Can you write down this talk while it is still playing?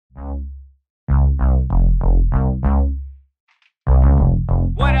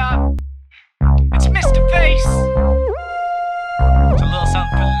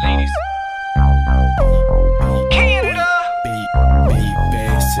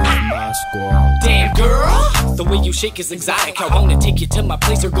The way you shake is exotic. I wanna take you to my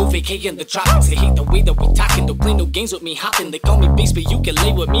place or go vacate in the tropics. They hate the way that we talkin', don't play no games with me hopping. They call me Beatz, but you can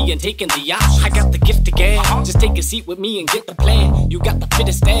lay with me and taking the option. I got the gift to gab, just take a seat with me and get the plan. You got the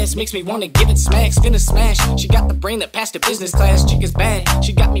fittest ass, makes me wanna give it smacks. Finna smash, she got the brain that passed the business class. Chick is bad,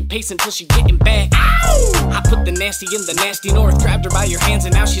 she got me pacing till she getting back. Ow! I put the nasty in the nasty north, grabbed her by your hands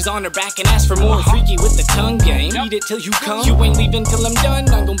and now she's on her back and asked for more. Freaky with the tongue game, eat it till you come. You ain't leaving till I'm done,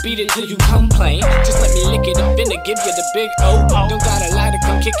 I'm gon' beat it till you complain. Just let me lick it up, finna give you the big O. Don't gotta lie to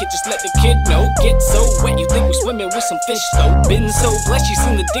come kick it, just let the kid know. Get so wet, you think we swimming with some fish though. Been so blessed, she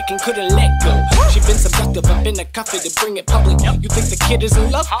seen the dick and couldn't let go. She been seductive, I've been a cuff it to bring it public. You think the kid is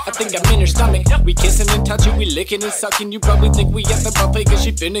in love? I think I'm in her stomach. We kissing and touching, we licking and sucking. You probably think we at the buffet cause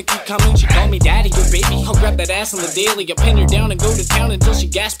she finna keep coming. She call me daddy, your baby. I'll grab that ass on the daily. I pin her down and go to town until she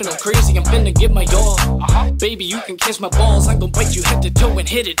gasping all crazy. I'm finna give my all. Baby, you can kiss my balls. I'm gon' bite you head to toe and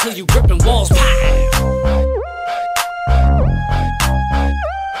hit it till you gripping walls. Pow!